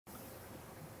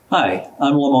Hi,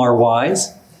 I'm LaMar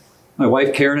Wyse. My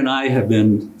wife Karen and I have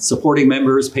been supporting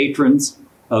members, patrons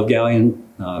of Galion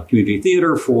Community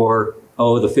Theater for,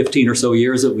 the 15 or so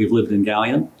years that we've lived in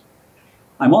Galion.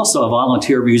 I'm also a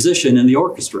volunteer musician in the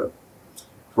orchestra,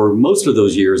 for most of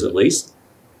those years at least.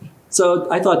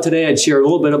 So I thought today I'd share a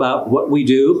little bit about what we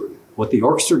do, what the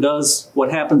orchestra does,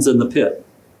 what happens in the pit.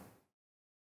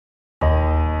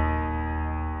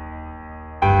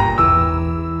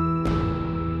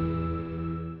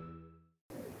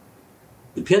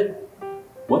 The pit?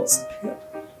 What's the pit?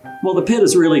 Well, the pit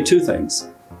is really two things.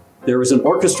 There is an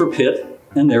orchestra pit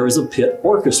and there is a pit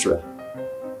orchestra.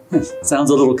 Sounds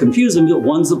a little confusing, but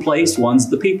one's the place, one's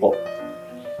the people.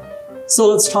 So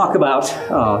let's talk about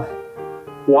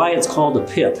why it's called a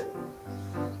pit.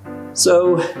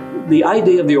 So the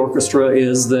idea of the orchestra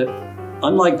is that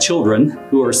unlike children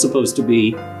who are supposed to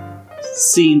be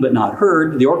seen but not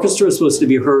heard, the orchestra is supposed to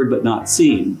be heard but not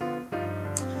seen.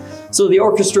 So the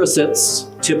orchestra sits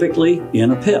typically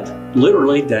in a pit,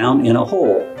 literally down in a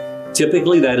hole.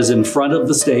 Typically that is in front of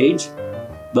the stage,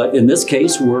 but in this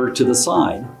case we're to the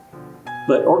side.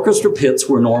 But orchestra pits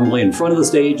were normally in front of the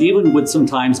stage, even would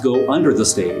sometimes go under the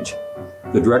stage.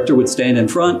 The director would stand in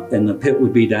front and the pit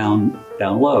would be down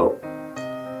low.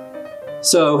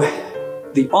 So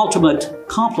the ultimate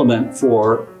complement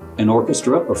for an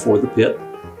orchestra or for the pit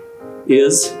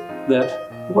is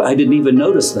that, well, I didn't even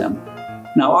notice them.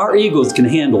 Now our egos can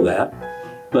handle that,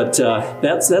 but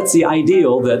that's the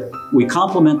ideal, that we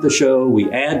complement the show,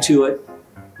 we add to it,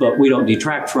 but we don't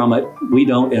detract from it. We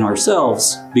don't in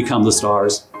ourselves become the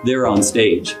stars, they're on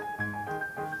stage.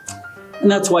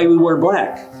 And that's why we wear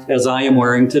black, as I am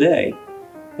wearing today.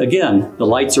 Again, the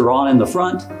lights are on in the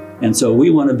front, and so we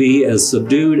want to be as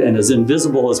subdued and as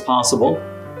invisible as possible,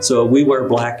 so we wear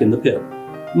black in the pit.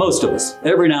 Most of us.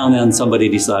 Every now and then somebody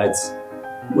decides,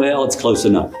 well, it's close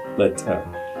enough, but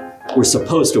we're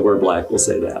supposed to wear black, we'll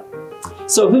say that.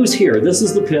 So who's here? This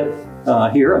is the pit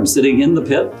here. I'm sitting in the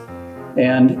pit.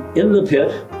 And in the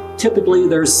pit, typically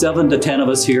there's 7 to 10 of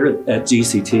us here at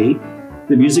GCT.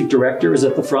 The music director is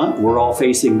at the front. We're all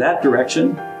facing that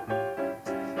direction.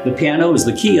 The piano is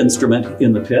the key instrument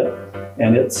in the pit,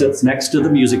 and it sits next to the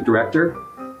music director.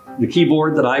 The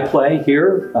keyboard that I play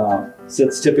here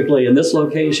sits typically in this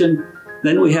location.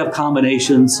 Then we have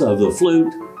combinations of the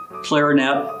flute,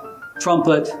 clarinet,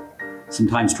 trumpet,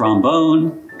 sometimes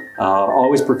trombone,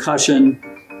 always percussion.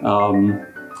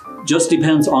 Just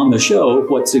depends on the show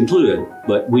what's included.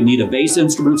 But we need a bass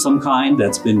instrument of some kind.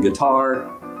 That's been guitar,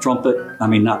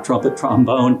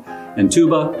 trombone, and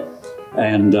tuba.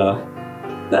 And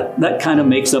that kind of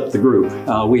makes up the group.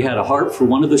 We had a harp for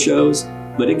one of the shows,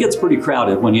 but it gets pretty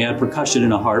crowded when you add percussion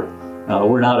and a harp.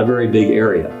 We're not a very big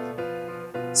area.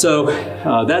 So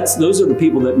those are the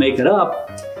people that make it up,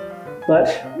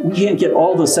 but we can't get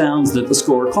all the sounds that the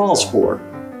score calls for.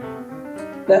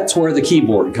 That's where the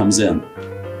keyboard comes in.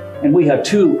 And we have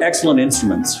 2 excellent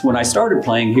instruments. When I started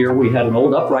playing here, we had an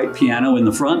old upright piano in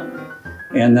the front,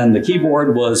 and then the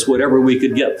keyboard was whatever we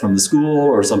could get from the school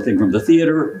or something from the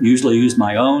theater, usually used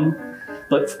my own.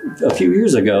 But a few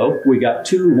years ago, we got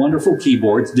 2 wonderful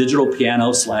keyboards, digital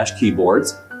piano /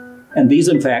 keyboards. And these,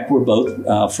 in fact, were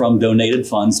both from donated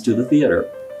funds to the theater.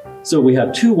 So we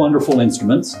have 2 wonderful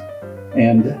instruments.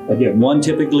 And again, one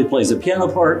typically plays a piano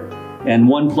part and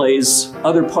one plays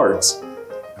other parts.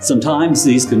 Sometimes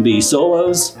these can be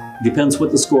solos, depends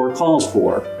what the score calls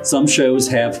for. Some shows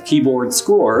have keyboard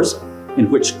scores in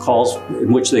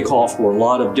which they call for a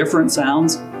lot of different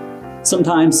sounds.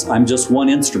 Sometimes I'm just one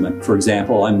instrument. For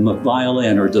example, I'm a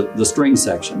violin or the string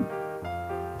section.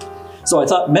 So I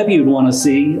thought maybe you'd want to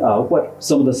see what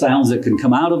some of the sounds that can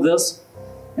come out of this.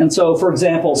 And so, for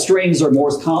example, strings are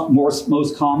most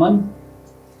common.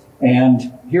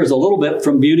 And here's a little bit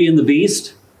from Beauty and the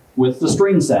Beast with the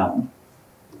string sound.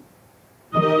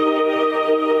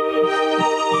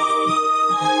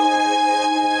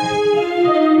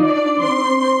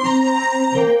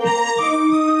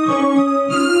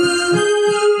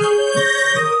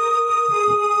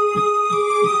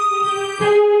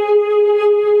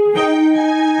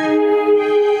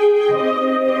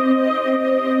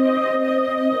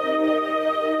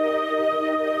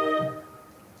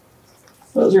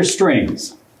 Those are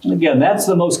strings. And again, that's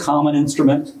the most common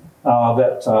instrument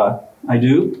that I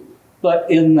do. But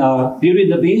in Beauty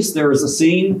and the Beast, there is a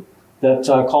scene that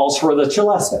calls for the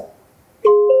celesta.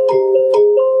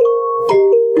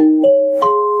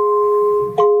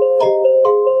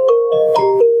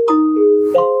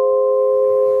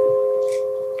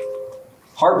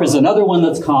 Harp is another one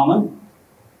that's common.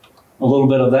 A little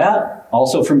bit of that,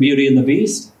 also from Beauty and the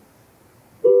Beast.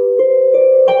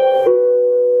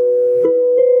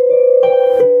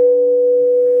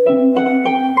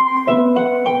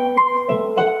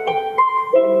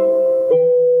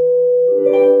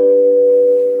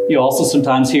 You also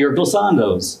sometimes hear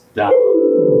glissandos, down,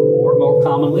 or more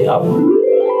commonly up.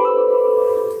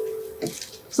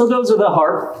 So those are the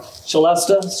harp,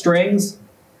 celesta, strings,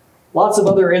 lots of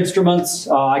other instruments.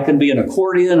 I can be an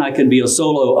accordion, I can be a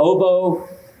solo oboe,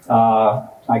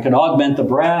 I can augment the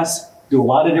brass, do a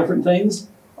lot of different things.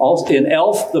 Also in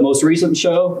Elf, the most recent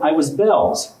show, I was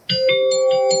bells.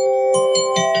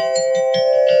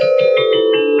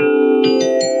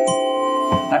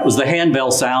 That was the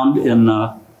handbell sound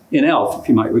in Elf, if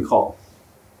you might recall.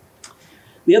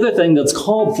 The other thing that's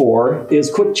called for is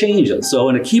quick changes. So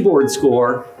in a keyboard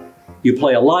score, you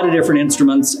play a lot of different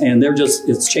instruments and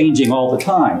it's changing all the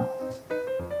time.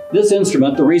 This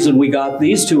instrument, the reason we got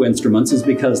these two instruments is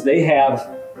because they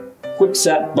have quick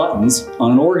set buttons.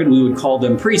 On an organ, we would call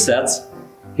them presets.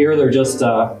 Here they're just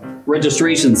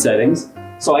registration settings.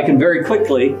 So I can very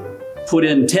quickly put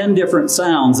in 10 different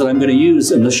sounds that I'm going to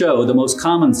use in the show, the most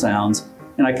common sounds,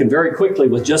 and I can very quickly,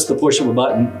 with just the push of a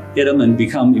button, hit them and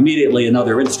become immediately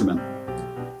another instrument.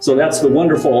 So that's the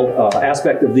wonderful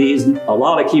aspect of these. A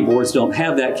lot of keyboards don't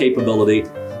have that capability,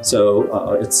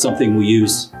 so it's something we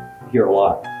use here a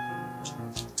lot.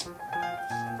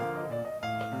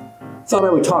 Thought I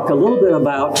would talk a little bit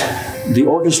about the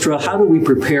orchestra. How do we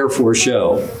prepare for a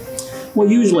show? Well,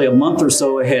 usually a month or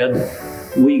so ahead,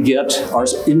 we get our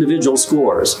individual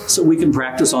scores. So we can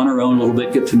practice on our own a little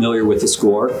bit, get familiar with the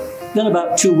score. Then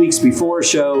about 2 weeks before a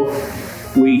show,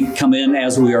 we come in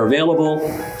as we are available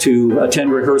to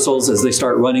attend rehearsals as they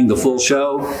start running the full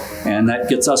show. And that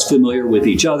gets us familiar with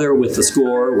each other, with the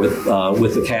score, with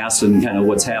the cast and kind of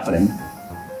what's happening.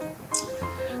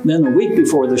 Then the week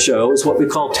before the show is what we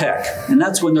call tech. And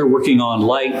that's when they're working on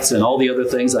lights and all the other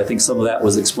things. I think some of that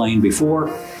was explained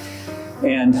before.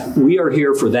 And we are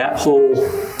here for that whole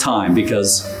time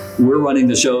because we're running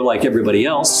the show like everybody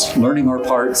else, learning our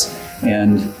parts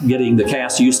and getting the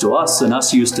cast used to us and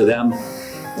us used to them.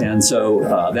 And so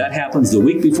that happens the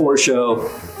week before a show.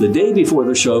 The day before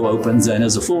the show opens and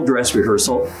is a full dress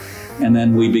rehearsal. And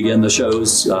then we begin the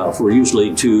shows for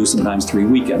usually 2, sometimes 3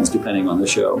 weekends, depending on the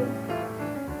show.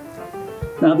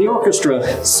 Now the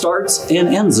orchestra starts and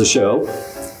ends the show.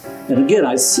 And again,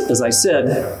 as I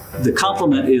said, the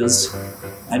compliment is,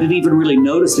 I didn't even really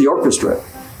notice the orchestra.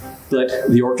 But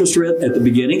the orchestra at the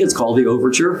beginning, it's called the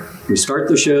overture. We start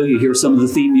the show, you hear some of the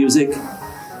theme music.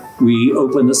 We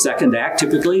open the second act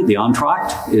typically. The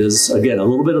entr'acte is, again, a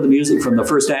little bit of the music from the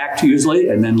first act usually,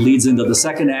 and then leads into the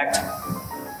second act.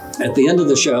 At the end of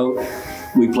the show,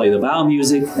 we play the bow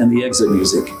music and the exit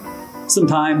music.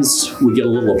 Sometimes we get a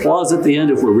little applause at the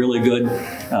end if we're really good.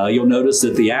 You'll notice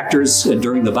that the actors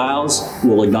during the bows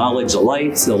will acknowledge the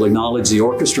lights, they'll acknowledge the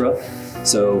orchestra.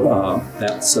 So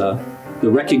that's the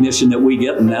recognition that we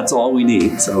get, and that's all we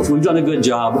need. So if we've done a good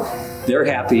job, they're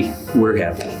happy, we're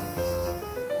happy.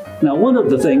 Now, one of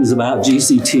the things about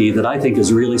GCT that I think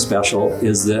is really special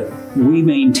is that we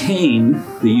maintain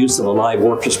the use of a live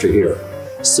orchestra here.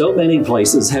 So many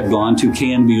places have gone to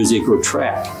canned music or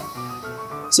track.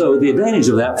 So the advantage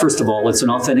of that, first of all, it's an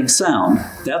authentic sound.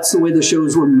 That's the way the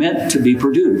shows were meant to be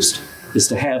produced, is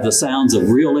to have the sounds of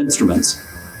real instruments.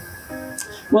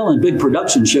 Well, in big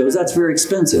production shows, that's very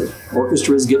expensive.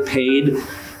 Orchestras get paid,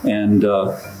 and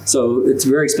so it's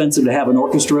very expensive to have an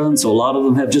orchestra, and so a lot of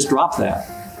them have just dropped that.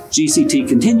 GCT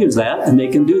continues that, and they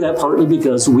can do that partly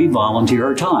because we volunteer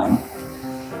our time.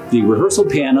 The rehearsal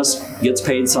pianist gets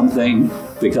paid something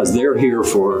because they're here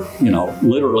for,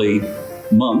 literally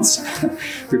months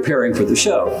preparing for the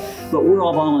show. But we're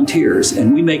all volunteers,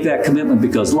 and we make that commitment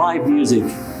because live music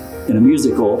in a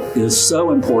musical is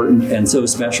so important and so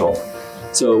special.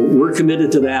 So we're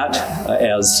committed to that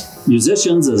as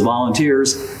musicians, as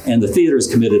volunteers, and the theater is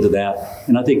committed to that.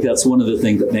 And I think that's one of the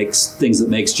things that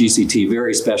makes GCT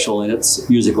very special in its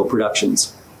musical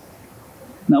productions.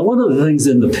 Now, one of the things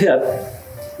in the pit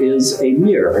is a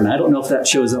mirror, and I don't know if that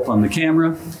shows up on the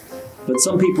camera, but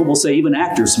some people will say, even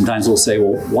actors sometimes will say,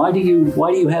 well, why do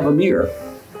you have a mirror?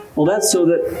 Well, that's so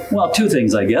that, well, 2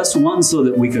 things, I guess. One, so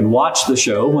that we can watch the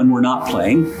show when we're not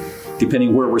playing.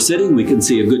 Depending where we're sitting, we can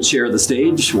see a good share of the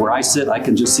stage. Where I sit, I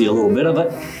can just see a little bit of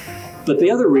it. But the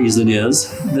other reason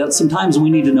is that sometimes we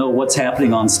need to know what's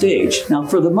happening on stage. Now,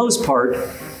 for the most part,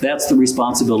 that's the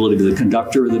responsibility of the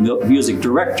conductor or the music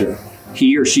director.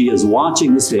 He or she is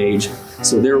watching the stage,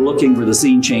 so they're looking for the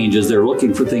scene changes, they're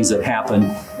looking for things that happen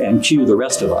and cue the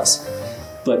rest of us.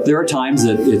 But there are times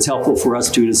that it's helpful for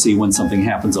us too to see when something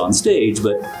happens on stage,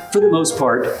 but for the most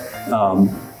part,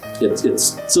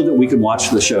 it's so that we can watch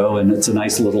the show, and it's a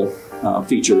nice little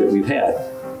feature that we've had.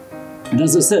 And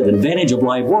as I said, the advantage of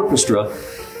live orchestra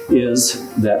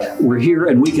is that we're here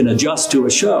and we can adjust to a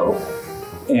show.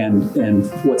 and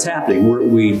what's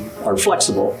happening. We are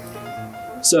flexible.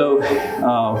 So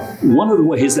one of the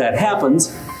ways that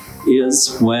happens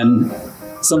is when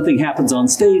something happens on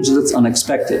stage that's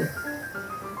unexpected.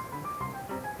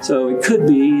 So it could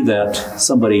be that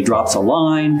somebody drops a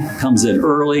line, comes in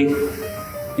early,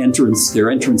 their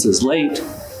entrance is late,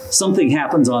 something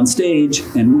happens on stage,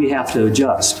 and we have to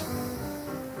adjust.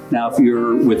 Now, if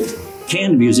you're with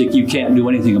canned music, you can't do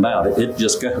anything about it. It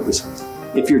just goes.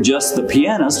 If you're just the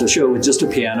pianist, a show with just a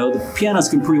piano, the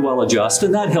pianist can pretty well adjust,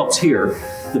 and that helps here.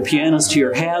 The pianist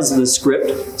here has the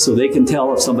script, so they can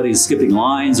tell if somebody's skipping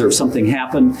lines or if something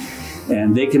happened,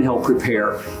 and they can help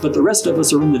prepare. But the rest of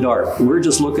us are in the dark. We're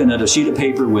just looking at a sheet of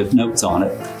paper with notes on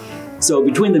it. So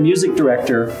between the music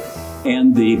director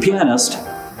and the pianist,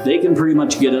 they can pretty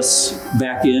much get us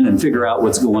back in and figure out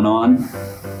what's going on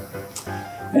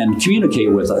and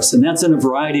communicate with us. And that's in a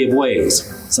variety of ways.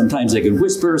 Sometimes they can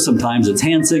whisper, sometimes it's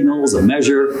hand signals, a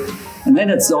measure. And then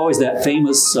it's always that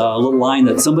famous little line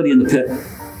that somebody in the pit,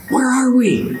 "Where are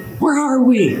we? Where are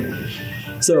we?"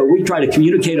 So we try to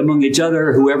communicate among each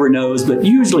other, whoever knows, but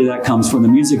usually that comes from the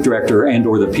music director and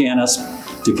or the pianist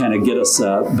to kind of get us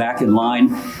back in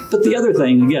line. But the other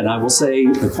thing, again, I will say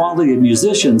the quality of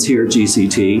musicians here at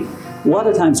GCT, a lot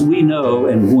of times we know,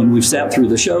 and when we've sat through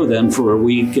the show then for a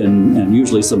week and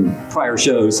usually some prior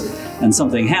shows and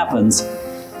something happens,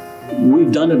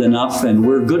 we've done it enough and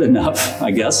we're good enough, I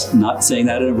guess. Not saying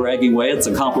that in a bragging way, it's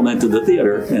a compliment to the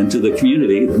theater and to the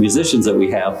community, the musicians that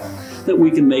we have, that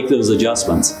we can make those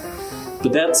adjustments.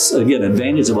 But that's, again,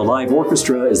 advantage of a live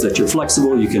orchestra is that you're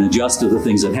flexible, you can adjust to the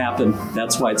things that happen.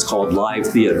 That's why it's called live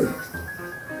theater.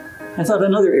 I thought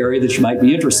another area that you might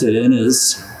be interested in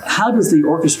is how does the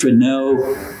orchestra know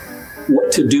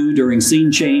what to do during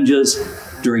scene changes,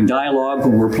 during dialogue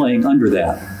when we're playing under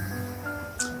that?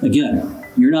 Again,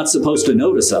 you're not supposed to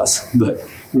notice us, but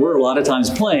we're a lot of times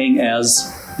playing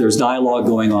as there's dialogue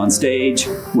going on stage.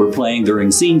 We're playing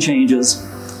during scene changes.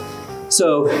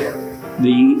 So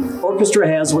the orchestra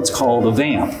has what's called a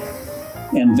vamp.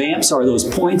 And vamps are those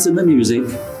points in the music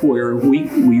where we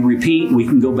repeat, we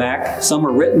can go back. Some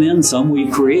are written in, some we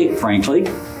create, frankly.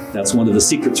 That's one of the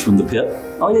secrets from the pit.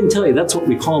 Oh, I didn't tell you, that's what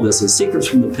we call this, is secrets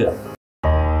from the pit.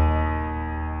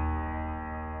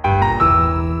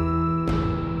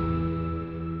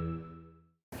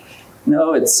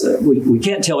 No, it's we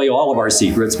can't tell you all of our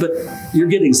secrets, but you're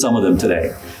getting some of them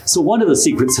today. So one of the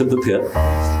secrets of the pit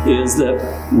is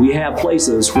that we have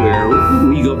places where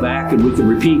we go back and we can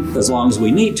repeat as long as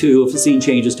we need to. If the scene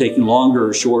change is taking longer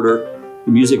or shorter,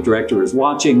 the music director is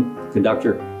watching, the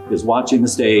conductor is watching the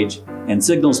stage and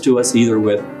signals to us either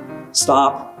with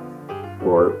stop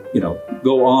or,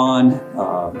 go on,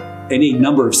 any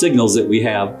number of signals that we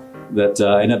have that,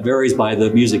 and it varies by the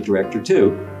music director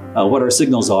too. What our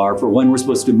signals are for when we're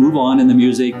supposed to move on in the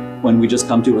music, when we just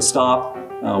come to a stop,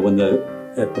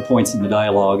 at the points in the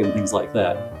dialogue and things like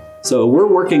that. So we're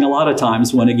working a lot of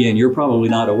times when, again, you're probably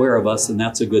not aware of us, and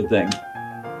that's a good thing.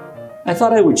 I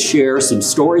thought I would share some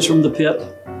stories from the pit.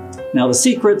 Now the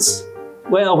secrets,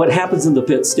 well, what happens in the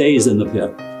pit stays in the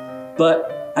pit.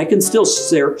 But I can still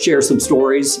share some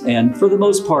stories, and for the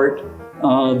most part,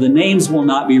 the names will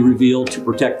not be revealed to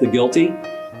protect the guilty.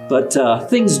 But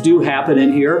things do happen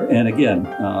in here, and again,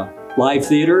 live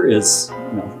theater is,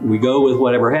 we go with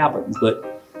whatever happens. But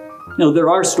there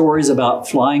are stories about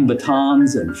flying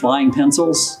batons and flying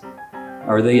pencils.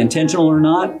 Are they intentional or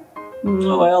not?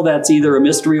 Well, that's either a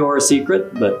mystery or a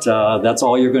secret, but that's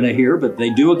all you're going to hear. But they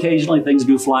do occasionally, things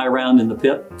do fly around in the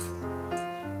pit.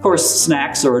 Of course,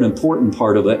 snacks are an important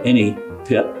part of any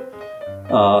pit.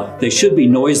 They should be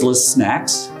noiseless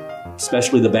snacks,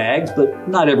 especially the bags, but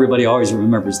not everybody always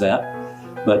remembers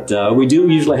that. But we do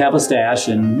usually have a stash,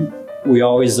 and we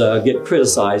always get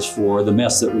criticized for the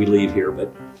mess that we leave here.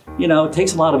 But it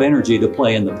takes a lot of energy to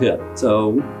play in the pit.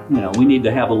 So, we need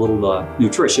to have a little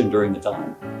nutrition during the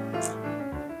time.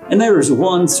 And there's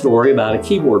one story about a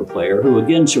keyboard player who,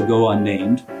 again, shall go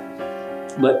unnamed.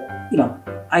 But,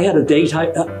 I had a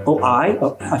daytime,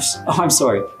 I'm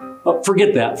sorry. Oh,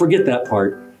 forget that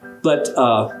part. But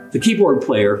the keyboard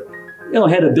player,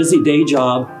 had a busy day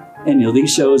job. And,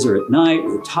 these shows are at night,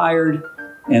 we're tired.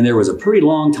 And there was a pretty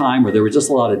long time where there was just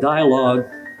a lot of dialogue.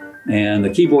 And the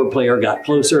keyboard player got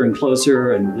closer and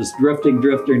closer and just drifting.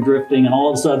 And all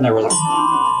of a sudden there was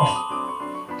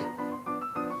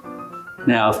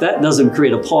Now, if that doesn't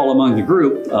create a pall among the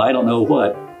group, I don't know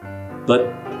what. But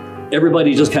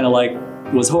everybody just kind of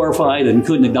was horrified and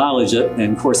couldn't acknowledge it.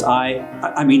 And of course,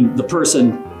 I mean, the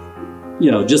person,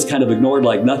 just kind of ignored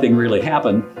like nothing really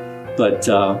happened. But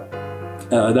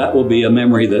that will be a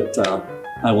memory that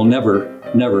I will never,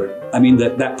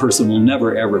 that person will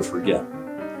never, ever forget.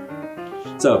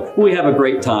 So we have a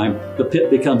great time. The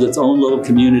pit becomes its own little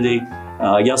community.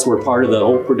 Yes, we're part of the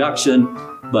whole production,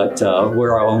 but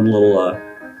we're our own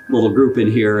little group in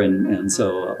here. And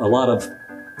so a lot of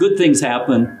good things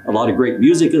happen. A lot of great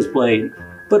music is played,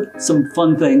 but some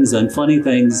fun things and funny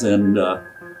things and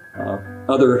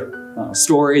other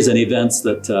stories and events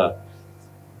that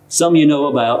some you know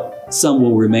about, some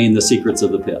will remain the secrets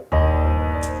of the pit.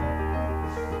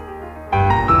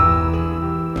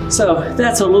 So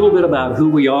that's a little bit about who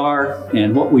we are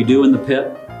and what we do in the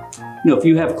pit. You know, if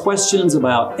you have questions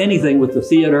about anything with the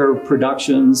theater,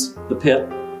 productions, the pit,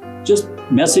 just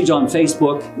message on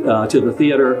Facebook to the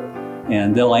theater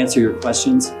and they'll answer your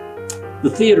questions. The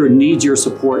theater needs your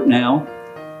support now.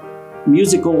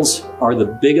 Musicals are the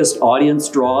biggest audience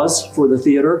draws for the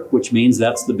theater, which means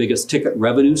that's the biggest ticket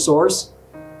revenue source.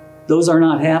 Those are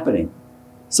not happening.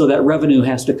 So that revenue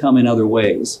has to come in other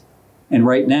ways. And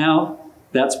right now,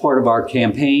 that's part of our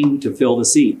campaign to fill the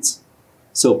seats.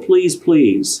 So please,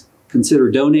 please consider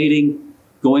donating,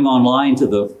 going online to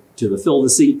the Fill the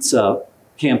Seats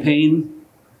campaign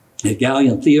at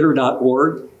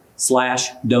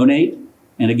galleontheatre.org/donate.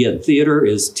 And again, theater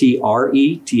is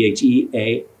TRE.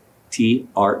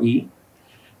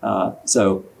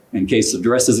 So in case the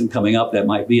address isn't coming up, that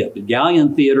might be it. But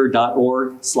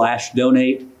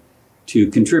galleontheatre.org/donate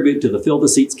to contribute to the Fill the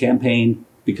Seats campaign,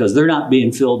 because they're not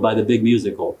being filled by the big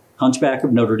musical. Hunchback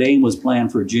of Notre Dame was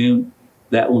planned for June.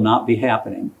 That will not be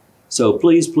happening. So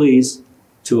please, please,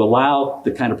 to allow the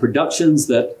kind of productions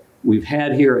that we've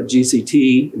had here at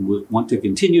GCT, and we want to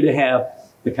continue to have,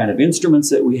 the kind of instruments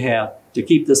that we have to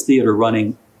keep this theater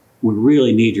running, we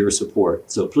really need your support.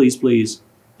 So please, please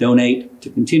donate to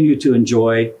continue to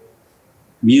enjoy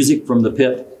music from the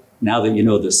pit now that you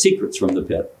know the secrets from the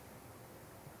pit.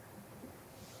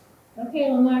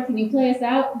 Okay, LaMar, can you play us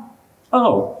out?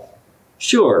 Oh,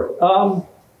 sure. How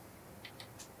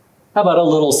about a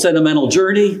little Sentimental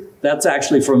Journey? That's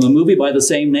actually from a movie by the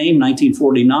same name,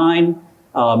 1949,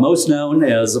 most known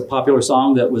as a popular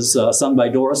song that was sung by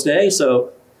Doris Day.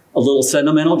 So a little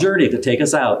Sentimental Journey to take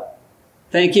us out.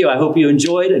 Thank you. I hope you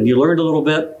enjoyed and you learned a little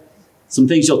bit. Some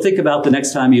things you'll think about the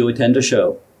next time you attend a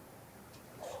show.